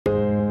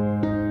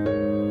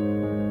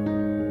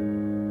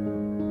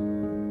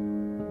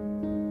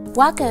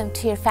Welcome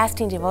to your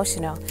fasting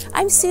devotional.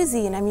 I'm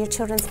Susie and I'm your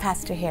children's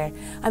pastor here.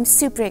 I'm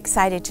super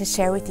excited to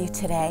share with you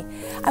today.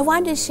 I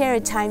wanted to share a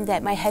time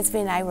that my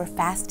husband and I were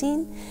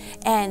fasting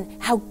and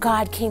how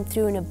God came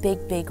through in a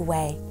big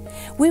way.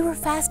 We were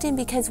fasting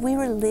because we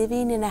were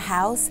living in a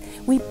house.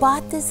 We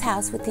bought this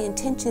house with the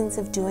intentions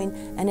of doing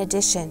an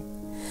addition.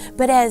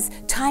 But as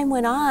time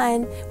went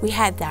on, we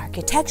had the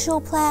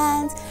architectural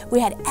plans, we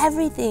had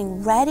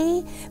everything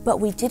ready, but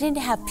we didn't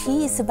have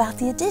peace about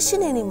the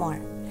addition anymore.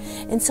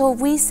 And so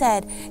we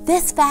said,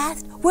 this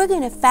fast, we're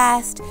going to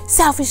fast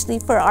selfishly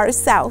for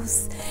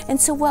ourselves. And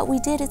so what we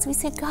did is we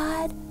said,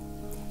 God,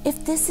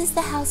 if this is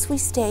the house we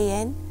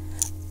stay in,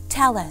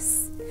 tell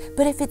us.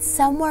 But if it's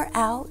somewhere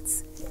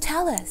else,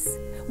 tell us.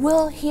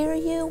 We'll hear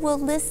you, we'll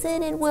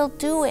listen, and we'll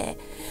do it.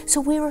 So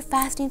we were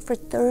fasting for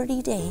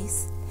 30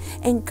 days,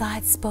 and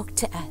God spoke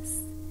to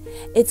us.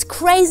 It's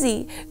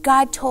crazy.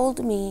 God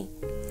told me,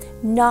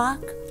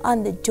 knock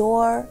on the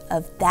door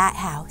of that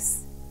house.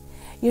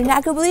 You're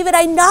not going to believe it.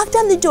 I knocked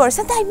on the door,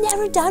 something I've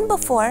never done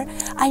before.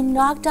 I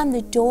knocked on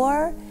the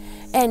door,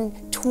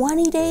 and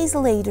 20 days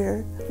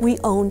later, we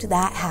owned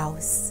that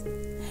house.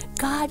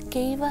 God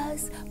gave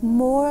us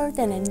more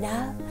than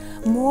enough,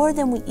 more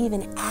than we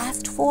even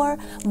asked for,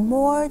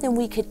 more than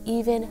we could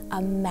even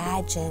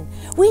imagine.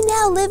 We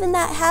now live in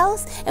that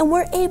house, and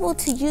we're able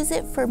to use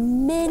it for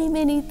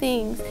many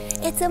things.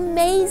 It's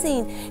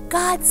amazing.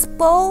 God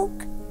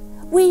spoke,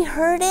 we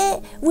heard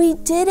it, we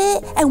did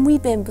it, and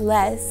we've been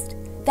blessed.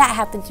 That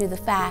happened through the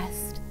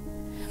fast.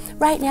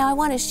 Right now, I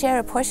want to share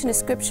a portion of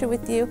scripture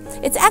with you.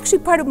 It's actually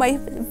part of my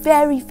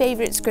very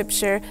favorite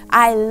scripture.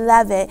 I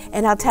love it,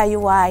 and I'll tell you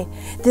why.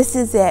 This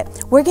is it.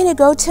 We're going to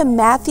go to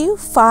Matthew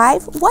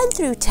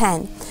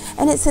 5:1-10.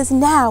 And it says,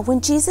 now, when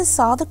Jesus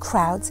saw the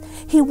crowds,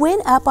 he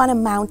went up on a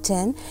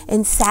mountain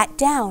and sat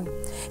down.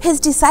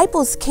 His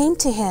disciples came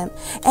to him,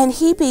 and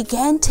he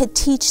began to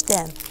teach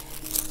them.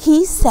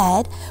 He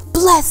said,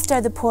 blessed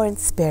are the poor in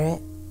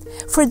spirit,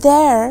 for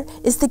there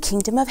is the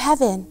kingdom of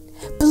heaven.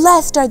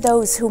 Blessed are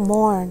those who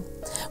mourn,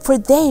 for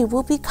they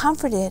will be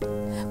comforted.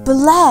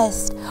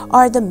 Blessed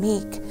are the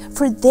meek,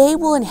 for they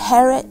will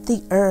inherit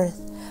the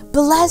earth.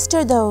 Blessed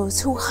are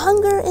those who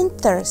hunger and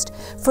thirst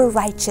for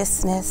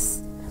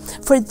righteousness,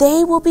 for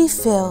they will be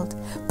filled.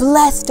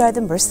 Blessed are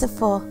the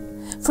merciful,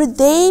 for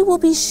they will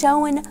be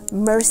shown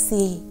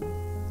mercy.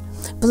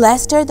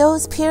 Blessed are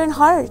those pure in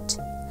heart,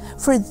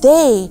 for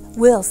they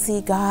will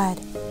see God.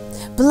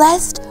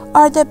 Blessed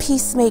are the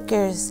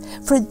peacemakers,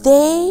 for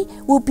they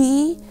will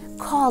be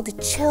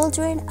called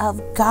children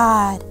of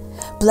God.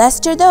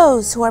 Blessed are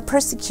those who are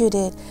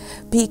persecuted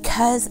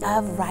because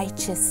of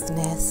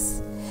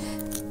righteousness.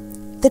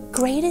 The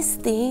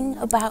greatest thing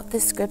about the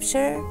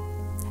scripture,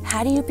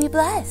 how do you be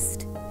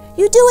blessed?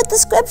 You do what the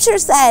scripture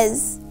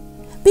says.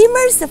 Be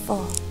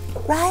merciful,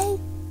 right?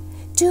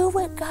 Do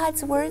what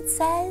God's word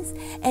says,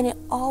 and it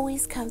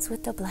always comes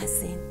with a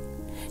blessing.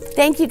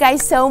 Thank you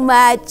guys so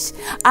much.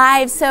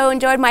 I've so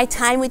enjoyed my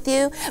time with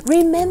you.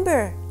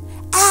 Remember,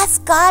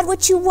 ask God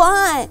what you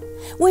want.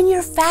 When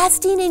you're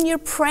fasting and you're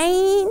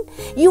praying,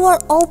 you are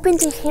open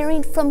to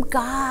hearing from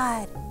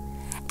God.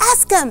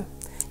 Ask Him.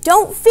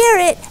 Don't fear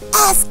it.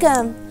 Ask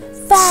Him.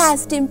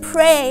 Fast and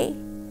pray,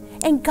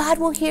 and God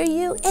will hear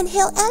you and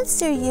He'll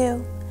answer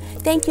you.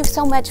 Thank you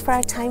so much for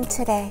our time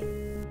today.